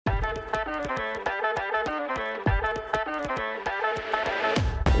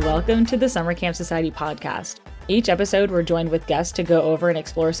welcome to the Summer Camp Society podcast. Each episode, we're joined with guests to go over and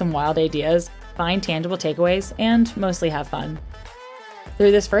explore some wild ideas, find tangible takeaways, and mostly have fun.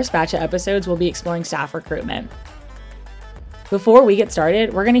 Through this first batch of episodes, we'll be exploring staff recruitment. Before we get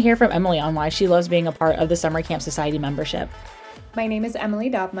started, we're going to hear from Emily on why she loves being a part of the Summer Camp Society membership. My name is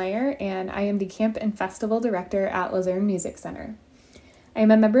Emily Dobmeyer, and I am the Camp and Festival Director at Luzerne Music Center. I am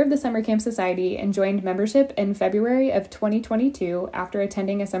a member of the Summer Camp Society and joined membership in February of 2022 after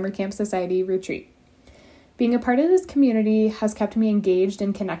attending a Summer Camp Society retreat. Being a part of this community has kept me engaged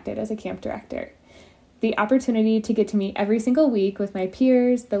and connected as a camp director. The opportunity to get to meet every single week with my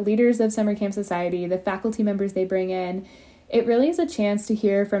peers, the leaders of Summer Camp Society, the faculty members they bring in, it really is a chance to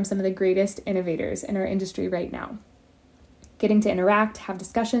hear from some of the greatest innovators in our industry right now. Getting to interact, have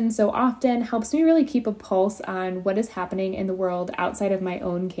discussions so often helps me really keep a pulse on what is happening in the world outside of my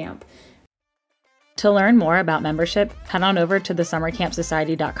own camp. To learn more about membership, head on over to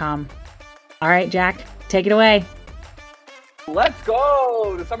thesummercampsociety.com. All right, Jack, take it away. Let's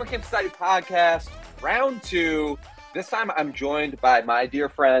go! The Summer Camp Society podcast, round 2. This time I'm joined by my dear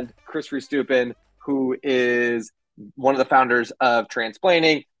friend, Chris Rehs-Dupin, who is one of the founders of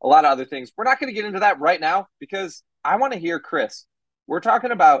Transplaining, a lot of other things. We're not going to get into that right now because I want to hear Chris. We're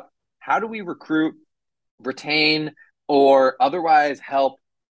talking about how do we recruit, retain, or otherwise help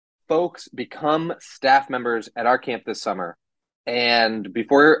folks become staff members at our camp this summer. And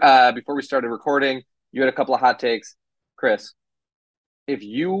before we started recording, you had a couple of hot takes. Chris, if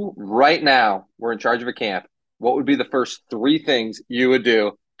you right now were in charge of a camp, what would be the first 3 things you would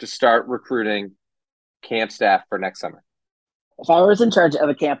do to start recruiting camp staff for next summer? If I was in charge of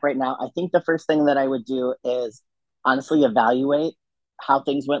a camp right now, I think the first thing that I would do is honestly evaluate how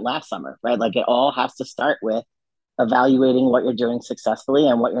things went last summer, right? Like it all has to start with evaluating what you're doing successfully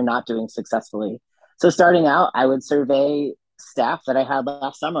and what you're not doing successfully. So starting out, I would survey staff that I had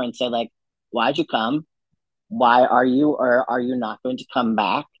last summer and say like, why'd you come? Why are you or are you not going to come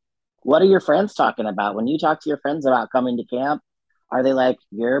back? What are your friends talking about? When you talk to your friends about coming to camp, are they like,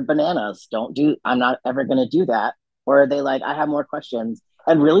 you're bananas, I'm not ever going to do that? Or are they like, I have more questions?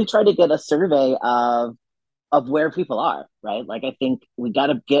 And really try to get a survey of where people are, right? Like, I think we got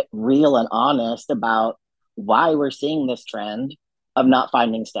to get real and honest about why we're seeing this trend of not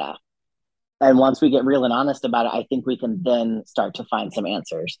finding staff. And once we get real and honest about it, I think we can then start to find some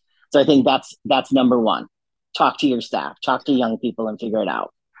answers. So I think that's number 1. Talk to your staff, talk to young people and figure it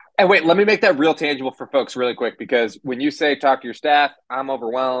out. And wait, let me make that real tangible for folks really quick, because when you say talk to your staff, I'm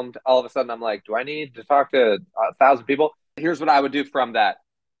overwhelmed. All of a sudden I'm like, do I need to talk to 1,000 people? Here's what I would do from that.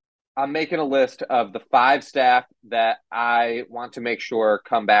 I'm making a list of the 5 staff that I want to make sure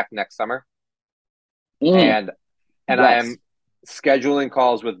come back next summer. And yes. I am scheduling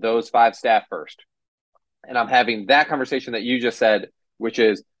calls with those 5 staff first. And I'm having that conversation that you just said, which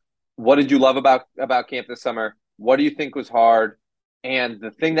is, what did you love about camp this summer? What do you think was hard? And the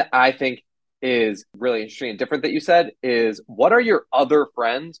thing that I think is really interesting and different that you said is, what are your other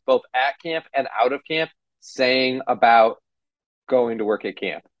friends, both at camp and out of camp, saying about going to work at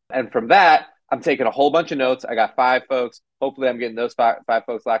camp? And from that, I'm taking a whole bunch of notes. I got 5 folks. Hopefully I'm getting those five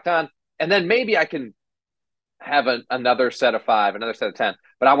folks locked on. And then maybe I can have another set of 5, another set of 10.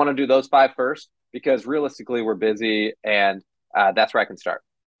 But I want to do those 5 first because realistically we're busy, and that's where I can start.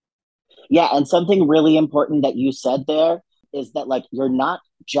 Yeah, and something really important that you said there is that like you're not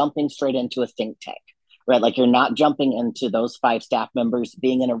jumping straight into a think tank, right? Like you're not jumping into those 5 staff members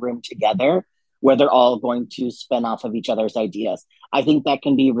being in a room together where they're all going to spin off of each other's ideas. I think that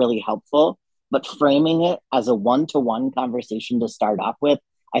can be really helpful, but framing it as a one-to-one conversation to start off with,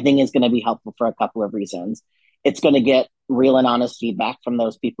 I think is going to be helpful for a couple of reasons. It's going to get real and honest feedback from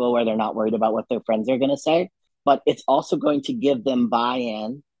those people where they're not worried about what their friends are going to say, but it's also going to give them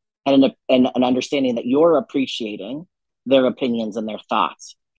buy-in and an understanding that you're appreciating their opinions and their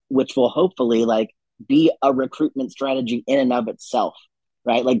thoughts, which will hopefully like be a recruitment strategy in and of itself,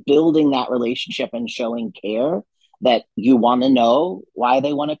 right? Like building that relationship and showing care that you want to know why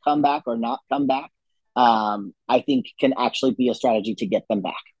they want to come back or not come back, I think can actually be a strategy to get them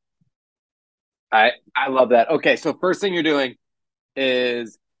back. I love that. Okay, so first thing you're doing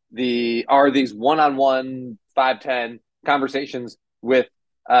is are these one-on-one 5-10 conversations with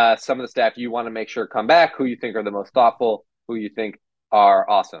some of the staff you want to make sure come back, who you think are the most thoughtful, who you think are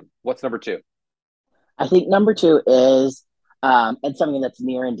awesome. What's number 2? I think number 2 is, and something that's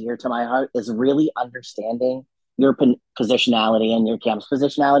near and dear to my heart, is really understanding your positionality and your camp's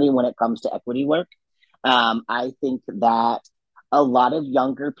positionality when it comes to equity work. I think that a lot of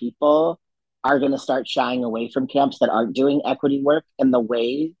younger people are going to start shying away from camps that aren't doing equity work in the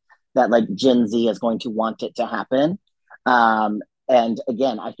way that like Gen Z is going to want it to happen. And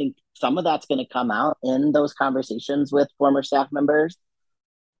again, I think some of that's going to come out in those conversations with former staff members.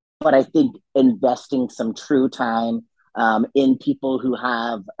 But I think investing some true time in people who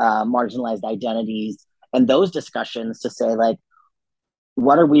have marginalized identities and those discussions to say, like,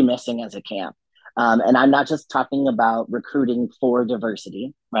 what are we missing as a camp? And I'm not just talking about recruiting for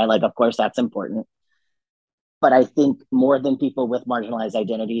diversity, right? Like, of course, that's important. But I think more than people with marginalized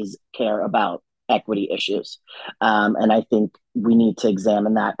identities care about equity issues. And I think we need to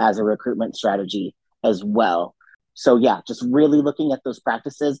examine that as a recruitment strategy as well. So, yeah, just really looking at those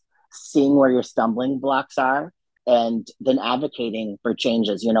practices, seeing where your stumbling blocks are, and then advocating for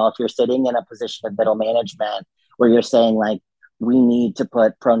changes. You know, if you're sitting in a position of middle management where you're saying, like, we need to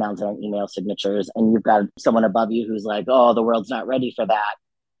put pronouns in our email signatures, and you've got someone above you who's like, oh, the world's not ready for that,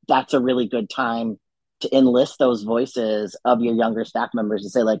 that's a really good time to enlist those voices of your younger staff members to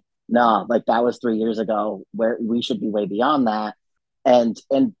say, like, no, like, that was 3 years ago, where we should be way beyond that, and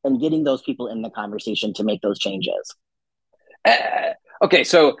getting those people in the conversation to make those changes. Okay,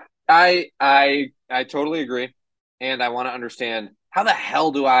 so I totally agree, and I want to understand, how the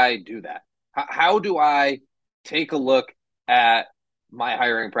hell do I do that? How do I take a look at my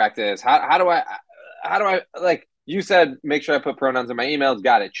hiring practice? How do I, like you said, make sure I put pronouns in my emails?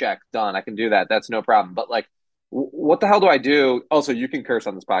 Got it, check, done. I can do that. That's no problem. But, like, what the hell do I do? Also, you can curse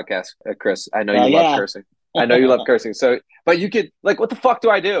on this podcast, Chris. I know you love cursing. I know you love cursing. So, but you could, like, what the fuck do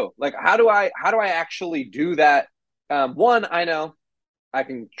I do? Like, how do I actually do that? One, I know I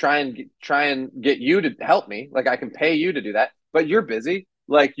can try and get you to help me. Like, I can pay you to do that, but you're busy.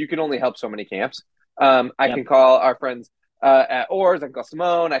 Like, you can only help so many camps. I can call our friends at Oars. I can call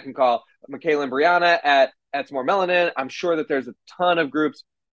Simone. I can call Michaela and Brianna at Some More Melanin. I'm sure that there's a ton of groups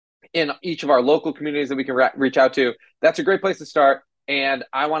in each of our local communities that we can reach out to. That's a great place to start. And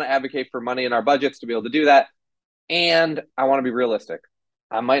I want to advocate for money in our budgets to be able to do that. And I want to be realistic.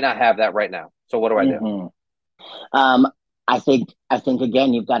 I might not have that right now. So what do I do? I think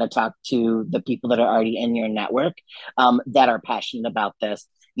again, you've got to talk to the people that are already in your network that are passionate about this.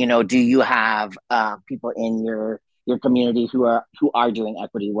 You know, do you have people in your community who are doing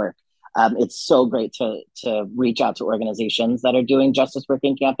equity work? It's so great to reach out to organizations that are doing justice work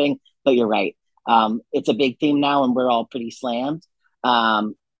in camping. But you're right, it's a big theme now, and we're all pretty slammed.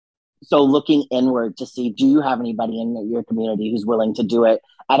 So looking inward to see, do you have anybody in your community who's willing to do it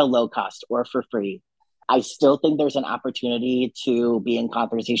at a low cost or for free? I still think there's an opportunity to be in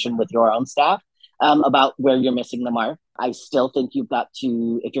conversation with your own staff about where you're missing the mark. I still think you've got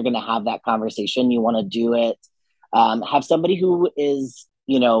to, if you're going to have that conversation, you want to do it. Have somebody who is,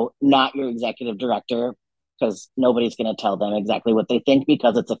 you know, not your executive director, because nobody's going to tell them exactly what they think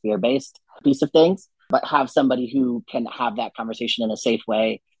because it's a fear-based piece of things. But have somebody who can have that conversation in a safe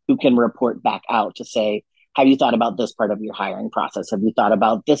way, who can report back out to say, have you thought about this part of your hiring process? Have you thought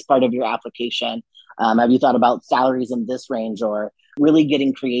about this part of your application? Have you thought about salaries in this range? Or really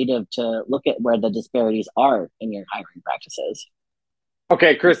getting creative to look at where the disparities are in your hiring practices.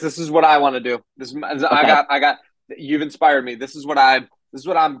 Okay, Chris, this is what I want to do. Okay. I got. You've inspired me. This is what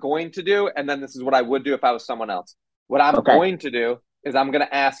I'm going to do, and then this is what I would do if I was someone else. What I'm going to do is I'm going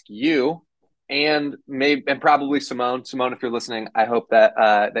to ask you, and probably Simone. Simone, if you're listening, I hope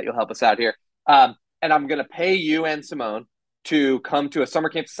that you'll help us out here. And I'm going to pay you and Simone to come to a Summer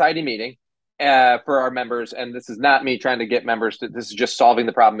Camp Society meeting for our members. And this is not me trying to get members this is just solving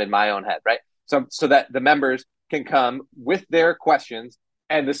the problem in my own head, right? So that the members can come with their questions.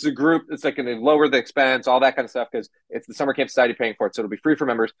 And this is a group that's like going to lower the expense, all that kind of stuff, because it's the Summer Camp Society paying for it. So it'll be free for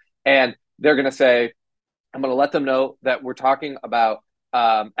members. And they're going to say, I'm going to let them know that we're talking about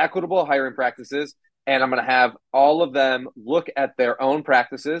equitable hiring practices. And I'm going to have all of them look at their own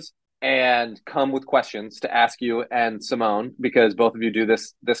practices and come with questions to ask you and Simone, because both of you do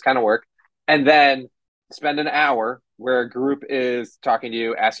this kind of work. And then spend an hour where a group is talking to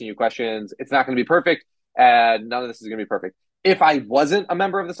you, asking you questions. It's not going to be perfect, and none of this is going to be perfect. If I wasn't a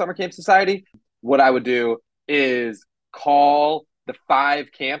member of the Summer Camp Society, what I would do is call the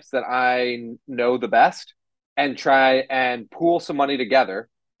 5 camps that I know the best and try and pool some money together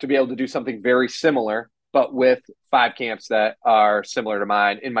to be able to do something very similar, but with 5 camps that are similar to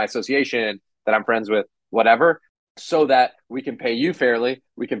mine in my association, that I'm friends with, whatever, so that we can pay you fairly,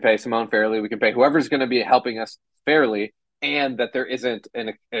 we can pay Simone fairly, we can pay whoever's going to be helping us fairly, and that there isn't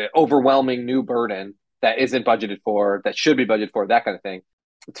an overwhelming new burden that isn't budgeted for, that should be budgeted for, that kind of thing,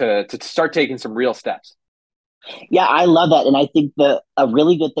 to start taking some real steps. Yeah, I love that. And I think a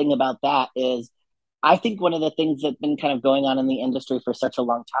really good thing about that is, I think one of the things that's been kind of going on in the industry for such a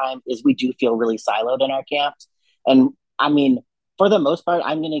long time is we do feel really siloed in our camps. And I mean, for the most part,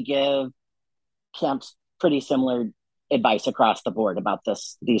 I'm going to give camps pretty similar advice across the board about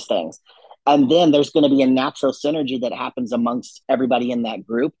these things. And then there's going to be a natural synergy that happens amongst everybody in that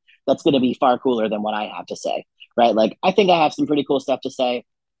group that's going to be far cooler than what I have to say, right? Like, I think I have some pretty cool stuff to say,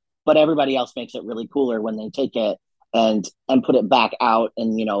 but everybody else makes it really cooler when they take it and put it back out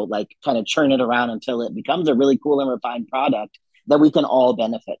and, you know, like kind of churn it around until it becomes a really cool and refined product that we can all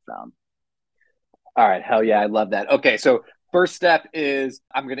benefit from. All right. Hell yeah. I love that. Okay. So first step is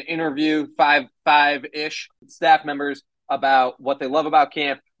I'm going to interview five-ish staff members about what they love about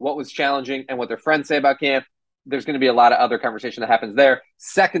camp, what was challenging, and what their friends say about camp. There's going to be a lot of other conversation that happens there.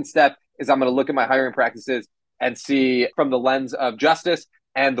 Second step is I'm going to look at my hiring practices and see from the lens of justice.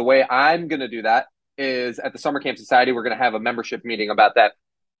 And the way I'm going to do that is at the Summer Camp Society, we're going to have a membership meeting about that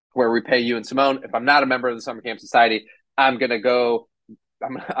where we pay you and Simone. If I'm not a member of the Summer Camp Society, I'm going to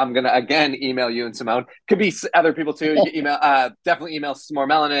again email you and Simone. Could be other people too. You can email, definitely email More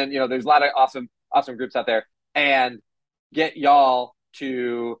Melanin. You know, there's a lot of awesome groups out there, and get y'all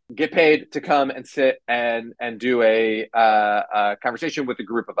to get paid to come and sit and do a conversation with a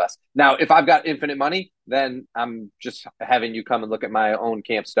group of us. Now, if I've got infinite money, then I'm just having you come and look at my own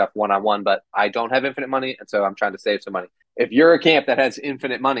camp stuff one-on-one, but I don't have infinite money, and so I'm trying to save some money. If you're a camp that has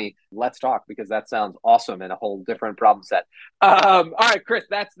infinite money, let's talk, because that sounds awesome and a whole different problem set. All right, Chris,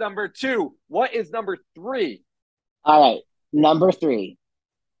 that's number 2. What is number 3? All right, number 3.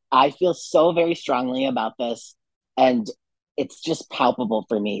 I feel so very strongly about this, and it's just palpable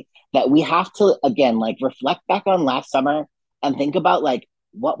for me that we have to, again, like reflect back on last summer and think about like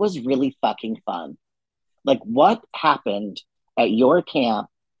what was really fucking fun. Like what happened at your camp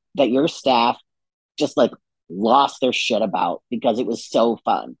that your staff just like lost their shit about because it was so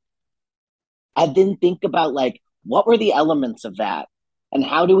fun. And then think about like what were the elements of that and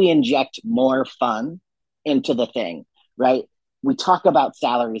how do we inject more fun into the thing, right? We talk about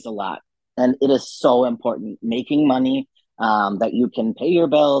salaries a lot, and it is so important. Making money that you can pay your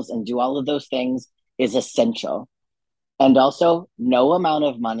bills and do all of those things is essential. And also, no amount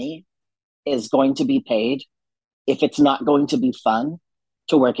of money is going to be paid if it's not going to be fun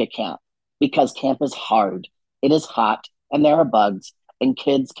to work at camp, because camp is hard. It is hot and there are bugs and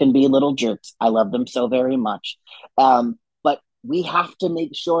kids can be little jerks. I love them so very much. But we have to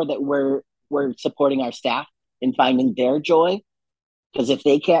make sure that we're supporting our staff in finding their joy, because if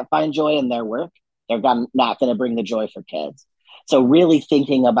they can't find joy in their work, they're not going to bring the joy for kids. So really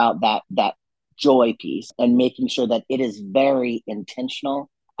thinking about that joy piece and making sure that it is very intentional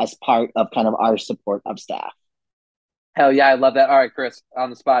as part of kind of our support of staff. Hell yeah, I love that. All right, Chris, on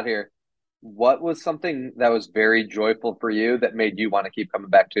the spot here. What was something that was very joyful for you that made you want to keep coming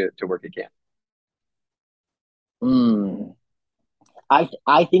back to work at camp?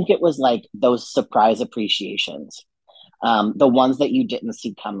 I think it was like those surprise appreciations, the ones that you didn't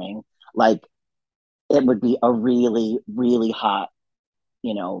see coming. Like it would be a really, really hot,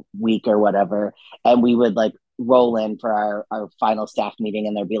 you know, week or whatever. And we would like roll in for our final staff meeting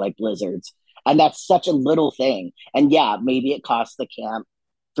and there'd be like blizzards. And that's such a little thing. And yeah, maybe it cost the camp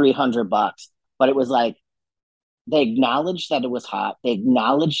 $300, but it was like, they acknowledged that it was hot. They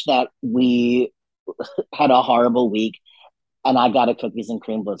acknowledged that we had a horrible week, and I got a cookies and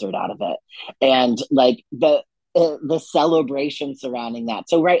cream blizzard out of it. And like the celebration surrounding that.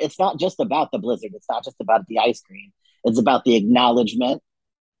 So, right, it's not just about the blizzard. It's not just about the ice cream. It's about the acknowledgement,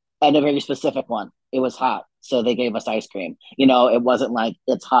 and a very specific one. It was hot, so they gave us ice cream. You know, it wasn't like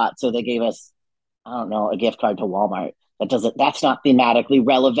it's hot, so they gave us, I don't know, a gift card to Walmart. That's not thematically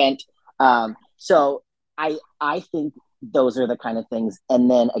relevant. So I think those are the kind of things. And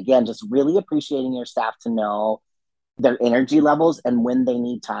then again, just really appreciating your staff to know their energy levels and when they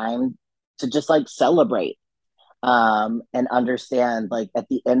need time to just like celebrate. And understand, like at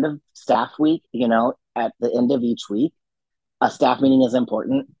the end of staff week, you know, at the end of each week, a staff meeting is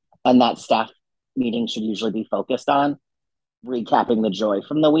important, and that staff meeting should usually be focused on recapping the joy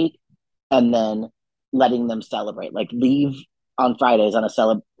from the week and then letting them celebrate. Like leave on Fridays on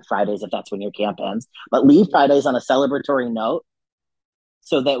Fridays if that's when your camp ends, but leave Fridays on a celebratory note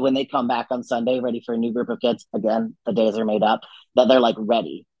so that when they come back on Sunday ready for a new group of kids, again, the days are made up, that they're like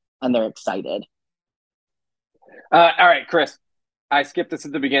ready and they're excited. All right, Chris, I skipped this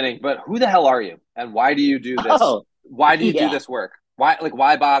at the beginning, but who the hell are you and why do you do this? Why do you do this work?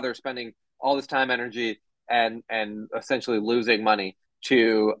 Why bother spending all this time, energy, and essentially losing money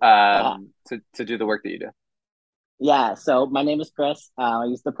to do the work that you do? Yeah, so my name is Chris. I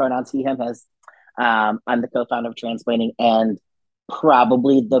use the pronouns he, him, his. I'm the co-founder of Transplaining and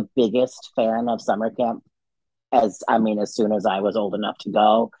probably the biggest fan of summer camp as soon as I was old enough to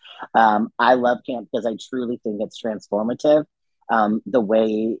go. I love camp because I truly think it's transformative. The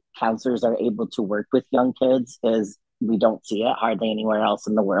way counselors are able to work with young kids is we don't see it hardly anywhere else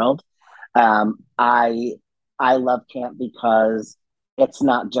in the world. I love camp because it's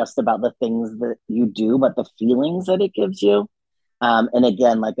not just about the things that you do, but the feelings that it gives you. And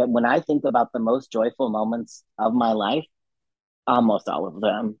again, like when I think about the most joyful moments of my life, almost all of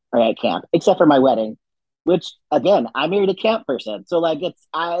them are at camp, except for my wedding, which again, I married a camp person. So like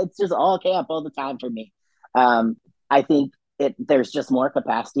it's just all camp all the time for me. I think there's just more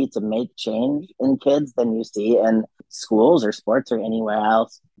capacity to make change in kids than you see in schools or sports or anywhere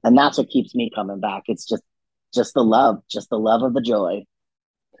else. And that's what keeps me coming back. It's just the love of the joy.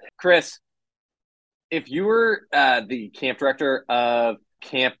 Chris, if you were the camp director of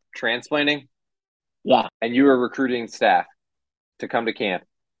camp transplanting, yeah, and you were recruiting staff to come to camp,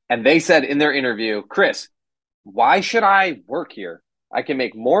 and they said in their interview, Chris, why should I work here? I can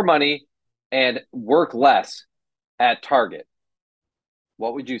make more money and work less at Target.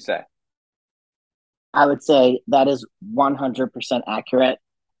 What would you say? I would say that is 100% accurate.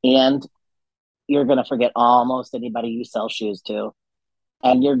 And you're going to forget almost anybody you sell shoes to.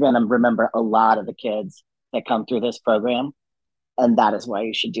 And you're going to remember a lot of the kids that come through this program. And that is why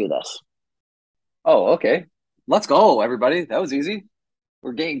you should do this. Oh, okay. Let's go, everybody. That was easy.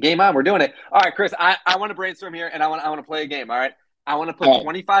 We're game on. We're doing it. All right, Chris, I want to brainstorm here and I want to play a game. All right. I want to put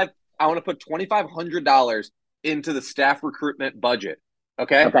 $2,500 into the staff recruitment budget.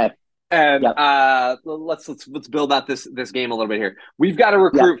 Okay. Okay. And yep. Let's build out this game a little bit here. We've got to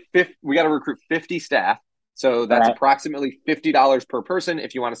recruit 50 staff. So that's approximately $50 per person.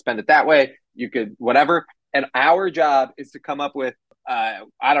 If you want to spend it that way, you could whatever. And our job is to come up with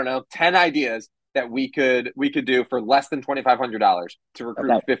 10 ideas that we could do for less than $2,500 to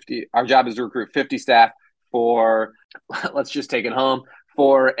recruit 50. Our job is to recruit 50 staff for, let's just take it home,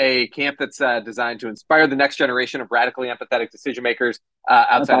 for a camp that's designed to inspire the next generation of radically empathetic decision makers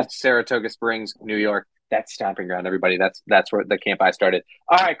outside of Saratoga Springs, New York. That's Stomping Ground, everybody. That's where the camp I started.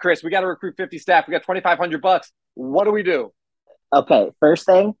 All right, Chris, we got to recruit 50 staff. We got $2,500. What do we do? Okay, first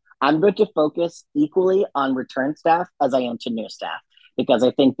thing, I'm going to focus equally on return staff as I am to new staff, because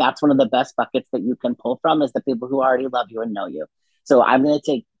I think that's one of the best buckets that you can pull from is the people who already love you and know you. So I'm going to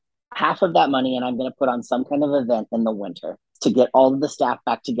take half of that money and I'm going to put on some kind of event in the winter to get all of the staff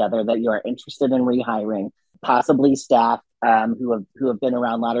back together that you are interested in rehiring, possibly staff who have been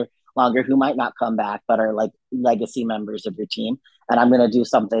around longer, who might not come back, but are like legacy members of your team. And I'm going to do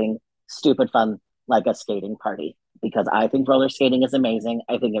something stupid fun, like a skating party, because I think roller skating is amazing.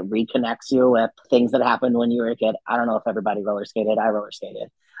 I think it reconnects you with things that happened when you were a kid. I don't know if everybody roller skated. I roller skated.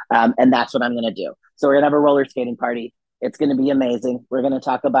 And that's what I'm going to do. So we're going to have a roller skating party. It's going to be amazing. We're going to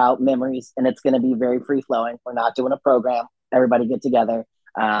talk about memories, and it's going to be very free flowing. We're not doing a program. Everybody get together.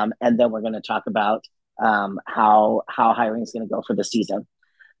 And then we're going to talk about how hiring is going to go for the season.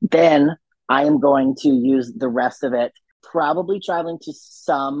 Then I am going to use the rest of it, probably traveling to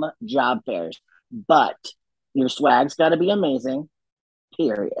some job fairs, but your swag's got to be amazing,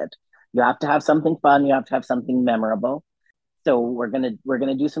 period. You have to have something fun. You have to have something memorable. So we're going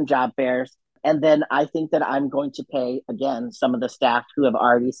to do some job fairs. And then I think that I'm going to pay, again, some of the staff who have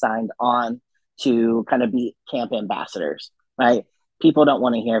already signed on to kind of be camp ambassadors, right? People don't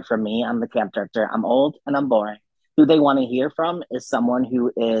want to hear from me. I'm the camp director. I'm old and I'm boring. Who they want to hear from is someone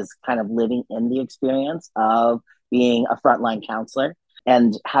who is kind of living in the experience of being a frontline counselor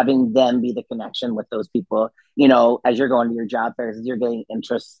and having them be the connection with those people. You know, as you're going to your job fairs, as you're getting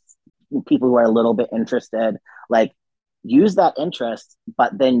interests, people who are a little bit interested, like use that interest,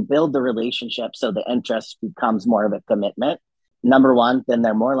 but then build the relationship so the interest becomes more of a commitment. Number one, then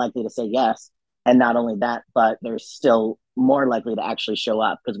they're more likely to say yes. And not only that, but they're still more likely to actually show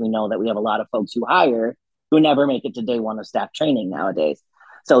up, because we know that we have a lot of folks who hire who never make it to day one of staff training nowadays.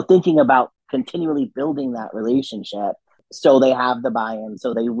 So thinking about continually building that relationship so they have the buy-in,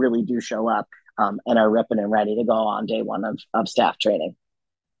 so they really do show up and are ripping and ready to go on day one of staff training.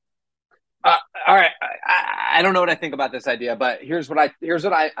 All right. I don't know what I think about this idea, but here's what I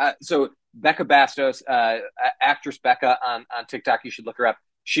so Becca Bastos, actress Becca on TikTok, you should look her up.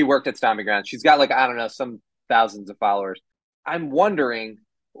 She worked at Stomping Ground. She's got like, I don't know, some thousands of followers. I'm wondering,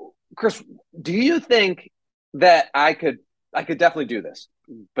 Chris, do you think that I could definitely do this,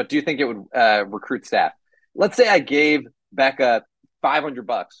 but do you think it would recruit staff? Let's say I gave Becca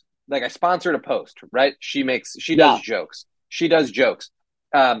 $500. Like I sponsored a post, right? She does jokes. She does jokes.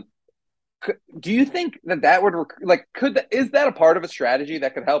 Do you think that would is that a part of a strategy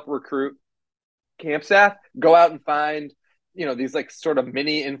that could help recruit camp staff? Go out and find, these like sort of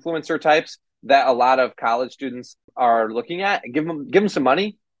mini influencer types that a lot of college students are looking at, and give them some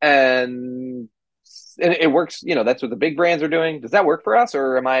money, and it works. That's what the big brands are doing. Does that work for us,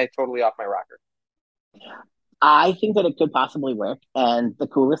 or am I totally off my rocker? I think that it could possibly work. And the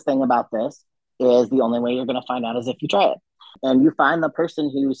coolest thing about this is the only way you're going to find out is if you try it. And you find the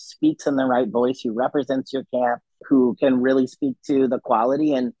person who speaks in the right voice, who represents your camp, who can really speak to the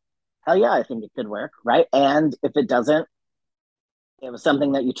quality. And hell yeah, I think it could work, right? And if it doesn't, it was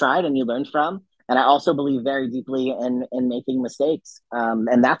something that you tried and you learned from. And I also believe very deeply in making mistakes.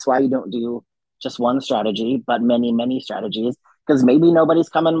 And that's why you don't do just one strategy, but many, many strategies. Because maybe nobody's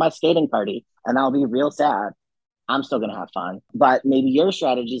coming to my skating party and I'll be real sad. I'm still going to have fun, but maybe your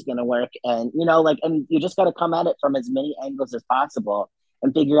strategy is going to work. And, and you just got to come at it from as many angles as possible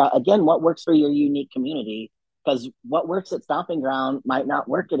and figure out, again, what works for your unique community. Because what works at Stomping Ground might not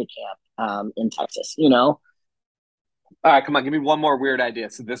work at a camp in Texas, All right, come on, give me one more weird idea.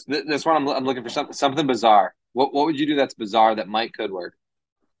 So this one, I'm looking for something bizarre. What would you do that's bizarre that could work?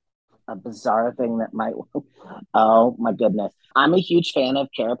 A bizarre thing that might. Oh my goodness, I'm a huge fan of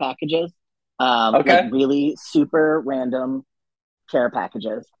care packages. Okay. Like really super random care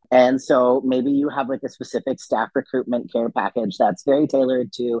packages. And so maybe you have like a specific staff recruitment care package that's very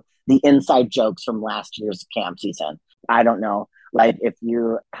tailored to the inside jokes from last year's camp season. I don't know, like if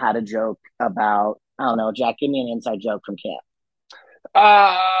you had a joke about, I don't know, Jack, give me an inside joke from camp.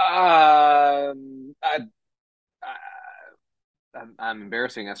 I, I'm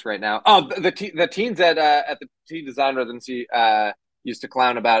embarrassing us right now. Oh, the teens at the teen design residency used to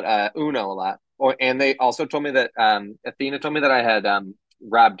clown about Uno a lot. And they also told me that Athena told me that I had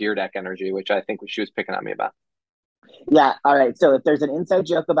Rob Deerdeck energy, which I think she was picking on me about. Yeah. All right. So if there's an inside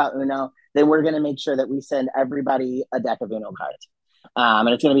joke about Uno, then we're going to make sure that we send everybody a deck of Uno cards. And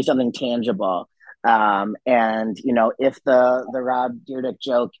it's going to be something tangible. And if the Rob Dyrdek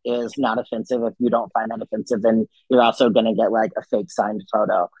joke is not offensive, if you don't find that offensive, then you're also going to get like a fake signed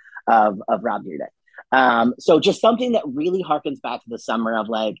photo of Rob Dyrdek. So just something that really harkens back to the summer of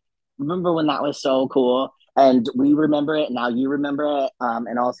like, remember when that was so cool? And we remember it. Now you remember it.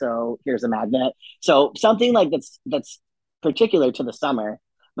 And also here's a magnet. So something like that's particular to the summer,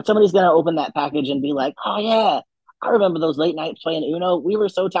 but somebody's going to open that package and be like, oh yeah, I remember those late nights playing Uno. We were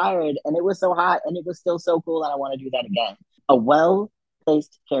so tired and it was so hot and it was still so cool. And I want to do that again. A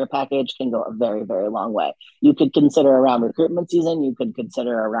well-placed care package can go a very, very long way. You could consider around recruitment season. You could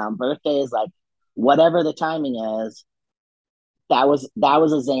consider around birthdays, like whatever the timing is. That was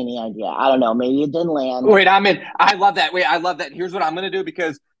a zany idea. I don't know. Maybe it didn't land. Wait, I'm in. I love that. Wait, I love that. Here's what I'm going to do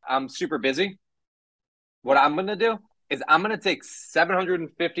because I'm super busy. What I'm going to do is I'm going to take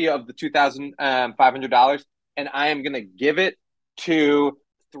 $750 of the $2,500 and I am going to give it to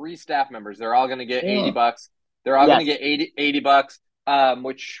 3 staff members. They're all going to get $80. They're all going to get $80,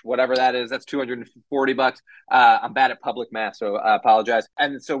 which whatever that is, that's $240. I'm bad at public math, so I apologize.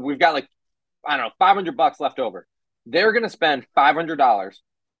 And so we've got like, I don't know, $500 left over. They're going to spend $500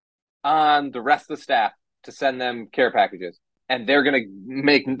 on the rest of the staff to send them care packages. And they're going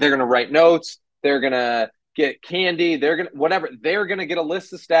to write notes. They're going to get candy. They're going to get a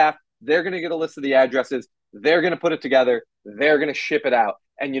list of staff. They're going to get a list of the addresses. They're going to put it together. They're going to ship it out.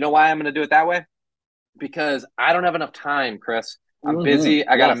 And you know why I'm going to do it that way? Because I don't have enough time, Chris. I'm busy.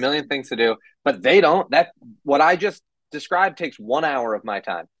 I got a million things to do, but they don't. What I just described takes 1 hour of my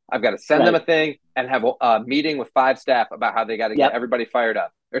time. I've got to send them a thing and have a meeting with 5 staff about how they got to get everybody fired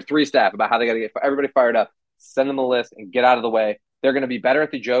up, or 3 staff about how they got to get everybody fired up. Send them a list and get out of the way. They're going to be better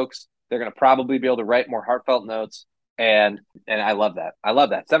at the jokes. They're going to probably be able to write more heartfelt notes. And I love that. I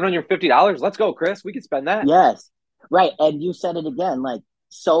love that. $750. Let's go, Chris. We can spend that. Yes. Right. And you said it again, like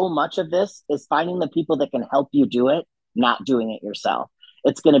so much of this is finding the people that can help you do it, not doing it yourself.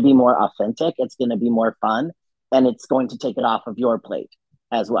 It's going to be more authentic. It's going to be more fun. And it's going to take it off of your plate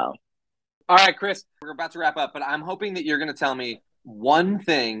as well. All right, Chris, we're about to wrap up, but I'm hoping that you're going to tell me one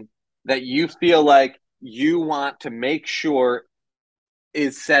thing that you feel like you want to make sure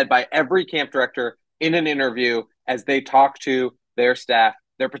is said by every camp director in an interview as they talk to their staff,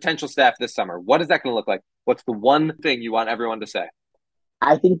 their potential staff this summer. What is that going to look like? What's the one thing you want everyone to say?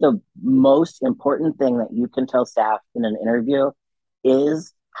 I think the most important thing that you can tell staff in an interview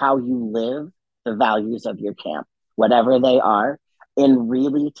is how you live the values of your camp, whatever they are, in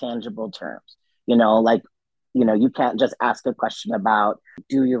really tangible terms. You can't just ask a question about,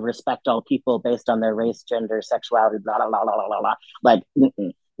 do you respect all people based on their race, gender, sexuality, blah, blah, blah, blah, blah, blah. Like,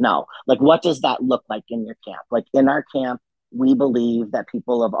 no. Like, what does that look like in your camp? Like, in our camp, we believe that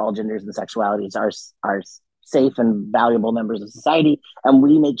people of all genders and sexualities are safe and valuable members of society. And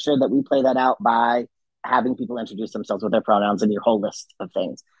we make sure that we play that out by having people introduce themselves with their pronouns and your whole list of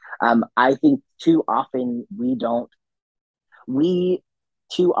things. I think too often we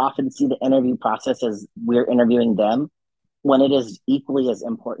too often see the interview process as we're interviewing them when it is equally as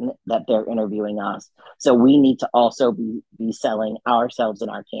important that they're interviewing us. So we need to also be selling ourselves in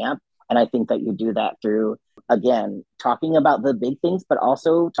our camp. And I think that you do that through, again, talking about the big things, but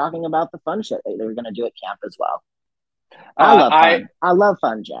also talking about the fun shit that they're going to do at camp as well. I love fun. I love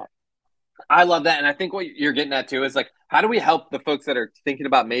fun, Jack. I love that. And I think what you're getting at too is like, how do we help the folks that are thinking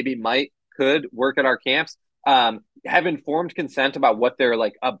about maybe could work at our camps, have informed consent about what they're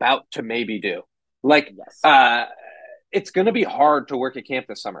like about to maybe do? Like, yes. It's going to be hard to work at camp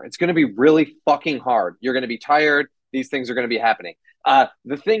this summer. It's going to be really fucking hard. You're going to be tired. These things are going to be happening.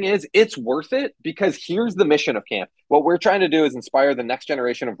 The thing is, it's worth it because here's the mission of camp. What we're trying to do is inspire the next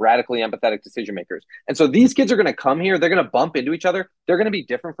generation of radically empathetic decision makers. And so these kids are going to come here. They're going to bump into each other. They're going to be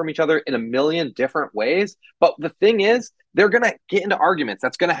different from each other in a million different ways. But the thing is, they're going to get into arguments.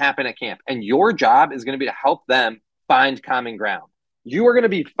 That's going to happen at camp. And your job is going to be to help them find common ground. You are going to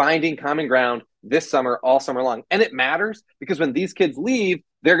be finding common ground this summer, all summer long. And it matters because when these kids leave,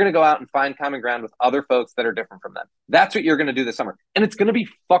 they're going to go out and find common ground with other folks that are different from them. That's what you're going to do this summer. And it's going to be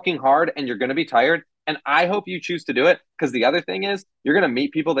fucking hard and you're going to be tired. And I hope you choose to do it because the other thing is you're going to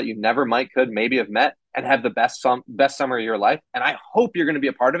meet people that you never maybe have met and have the best summer of your life. And I hope you're going to be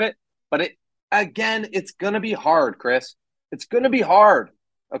a part of it. But it's going to be hard, Chris. It's going to be hard.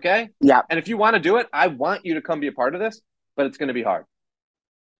 Okay? Yeah. And if you want to do it, I want you to come be a part of this, but it's going to be hard.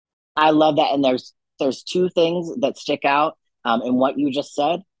 I love that. And there's two things that stick out in what you just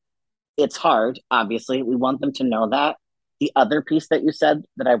said. It's hard, obviously. We want them to know that. The other piece that you said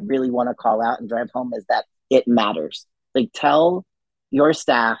that I really want to call out and drive home is that it matters. Like, tell your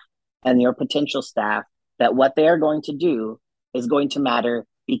staff and your potential staff that what they are going to do is going to matter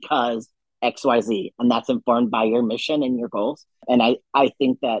because XYZ. And that's informed by your mission and your goals. And I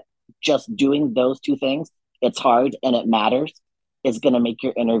think that just doing those two things, it's hard and it matters, is going to make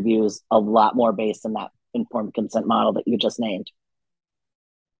your interviews a lot more based on that informed consent model that you just named.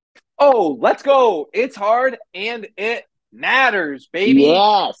 Oh, let's go. It's hard and it matters, baby.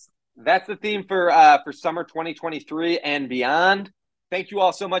 Yes. That's the theme for summer 2023 and beyond. Thank you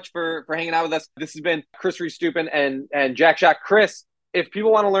all so much for hanging out with us. This has been Chris Rehs-Dupin and Jack Shock. Chris, if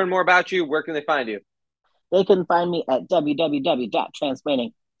people want to learn more about you, where can they find you? They can find me at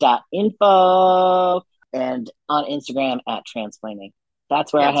www.transplaining.info and on Instagram at Transplaining.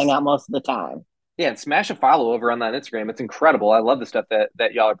 That's where I hang out most of the time. Yeah, and smash a follow over on that Instagram. It's incredible. I love the stuff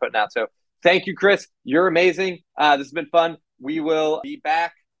that y'all are putting out. So thank you, Chris. You're amazing. This has been fun. We will be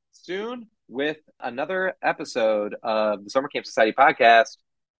back soon with another episode of the Summer Camp Society podcast,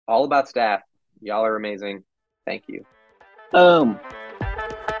 all about staff. Y'all are amazing. Thank you. Boom.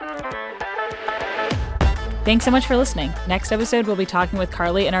 Thanks so much for listening. Next episode, we'll be talking with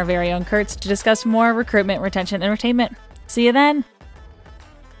Carly and our very own Kurtz to discuss more recruitment, retention, and entertainment. See you then.